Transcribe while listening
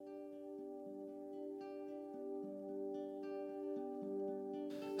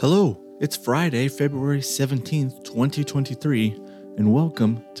Hello, it's Friday, February 17th, 2023, and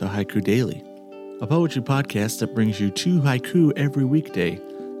welcome to Haiku Daily, a poetry podcast that brings you 2 haiku every weekday,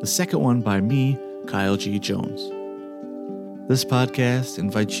 the second one by me, Kyle G. Jones. This podcast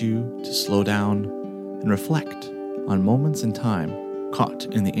invites you to slow down and reflect on moments in time caught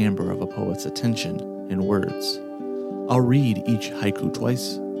in the amber of a poet's attention and words. I'll read each haiku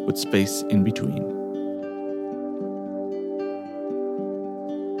twice with space in between.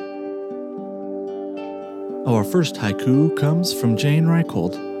 Our first haiku comes from Jane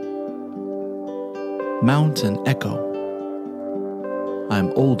Reichold. Mountain echo.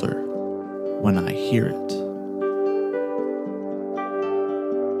 I'm older when I hear it.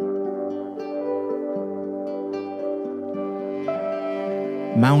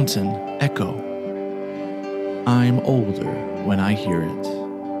 Mountain echo. I'm older when I hear it.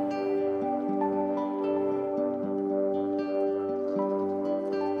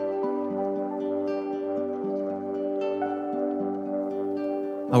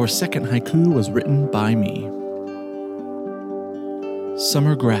 Our second haiku was written by me.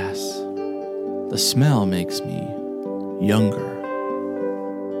 Summer grass. The smell makes me younger.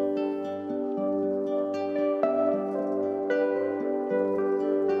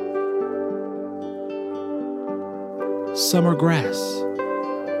 Summer grass.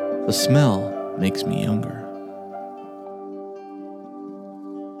 The smell makes me younger.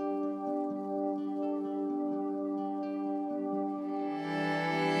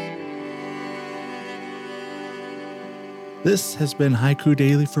 This has been Haiku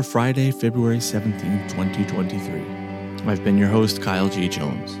Daily for Friday, February 17th, 2023. I've been your host, Kyle G.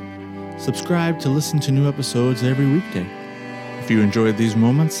 Jones. Subscribe to listen to new episodes every weekday. If you enjoyed these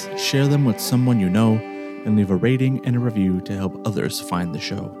moments, share them with someone you know and leave a rating and a review to help others find the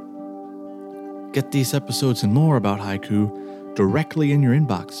show. Get these episodes and more about haiku directly in your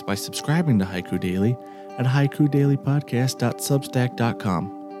inbox by subscribing to Haiku Daily at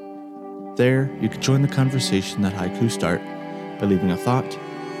haikudailypodcast.substack.com. There, you can join the conversation that haiku start by leaving a thought,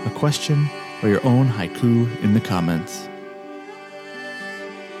 a question, or your own haiku in the comments.